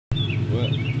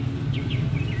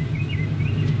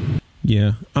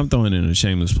Yeah, I'm throwing in a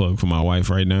shameless plug for my wife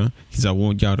right now because I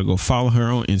want y'all to go follow her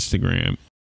on Instagram.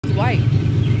 It's white.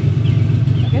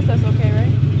 I guess that's okay, right?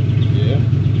 Yeah.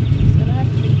 It's gonna have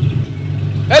to be.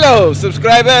 Hello,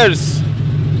 subscribers.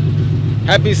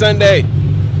 Happy Sunday.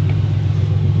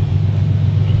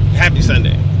 Happy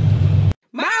Sunday.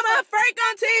 Mama Frank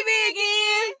on TV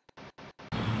again.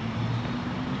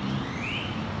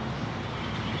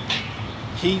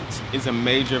 Heat is a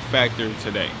major factor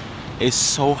today. It's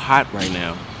so hot right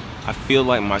now. I feel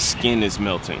like my skin is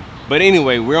melting. But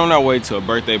anyway, we're on our way to a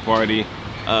birthday party.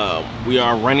 We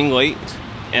are running late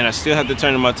and I still have to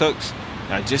turn in my tux.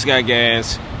 I just got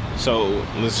gas, so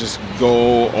let's just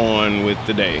go on with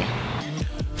the day.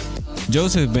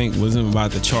 Joseph Bank wasn't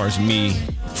about to charge me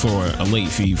for a late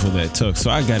fee for that tux,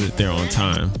 so I got it there on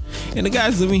time. And the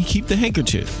guys let me keep the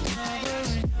handkerchief.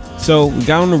 So we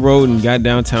got on the road and got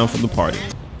downtown for the party.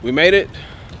 We made it.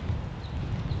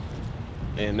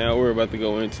 And now we're about to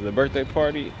go into the birthday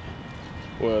party,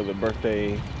 or the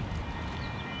birthday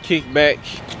kickback,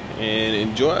 and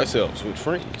enjoy ourselves with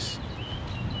friends.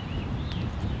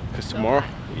 Because tomorrow,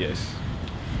 yes,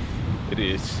 it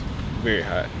is very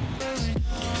hot.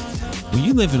 When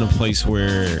you live in a place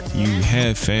where you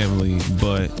have family,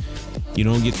 but you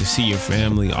don't get to see your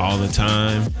family all the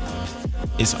time,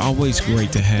 it's always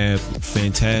great to have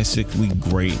fantastically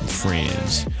great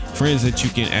friends. Friends that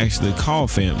you can actually call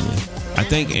family. I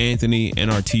thank Anthony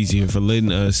and Artesia for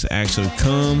letting us actually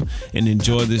come and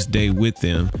enjoy this day with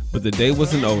them. But the day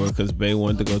wasn't over because Bae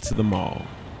wanted to go to the mall.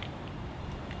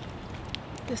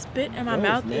 The spit in my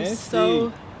mouth is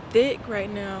so thick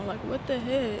right now. Like, what the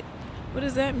heck? What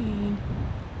does that mean?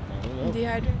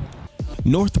 Dehydrated?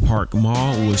 North Park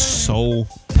Mall was so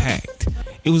packed.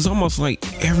 It was almost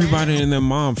like everybody and their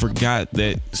mom forgot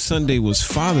that Sunday was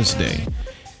Father's Day.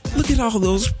 Look at all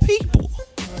those people.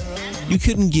 You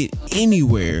couldn't get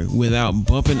anywhere without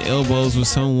bumping elbows with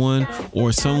someone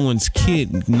or someone's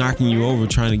kid knocking you over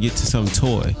trying to get to some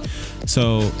toy.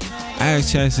 So I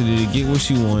asked Chasity to get what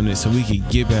she wanted so we could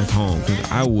get back home because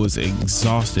I was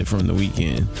exhausted from the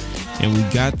weekend. And we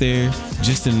got there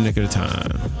just in the nick of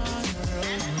time.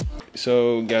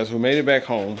 So guys, we made it back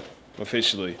home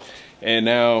officially. And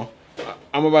now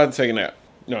I'm about to take a nap.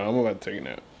 No, I'm about to take a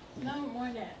nap. No more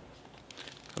nap.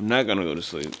 I'm not gonna go to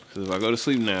sleep because if I go to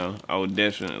sleep now, I will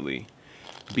definitely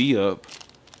be up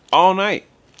all night.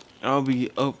 I'll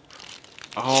be up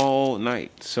all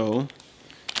night. So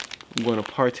I'm gonna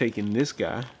partake in this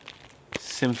guy,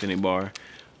 Symphony Bar,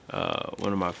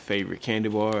 one of my favorite candy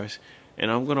bars,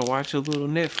 and I'm gonna watch a little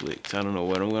Netflix. I don't know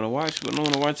what I'm gonna watch, but I'm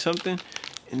gonna watch something,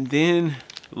 and then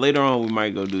later on we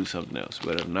might go do something else.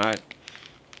 But if not,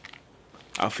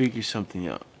 I'll figure something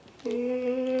out.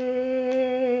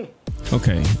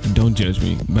 Okay, don't judge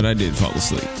me, but I did fall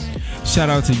asleep. Shout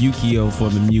out to Yukio for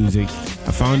the music.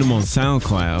 I found him on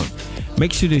SoundCloud.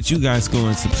 Make sure that you guys go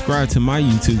and subscribe to my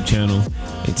YouTube channel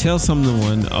and tell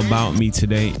someone about me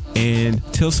today, and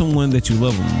tell someone that you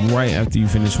love them right after you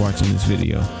finish watching this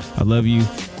video. I love you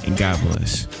and God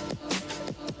bless.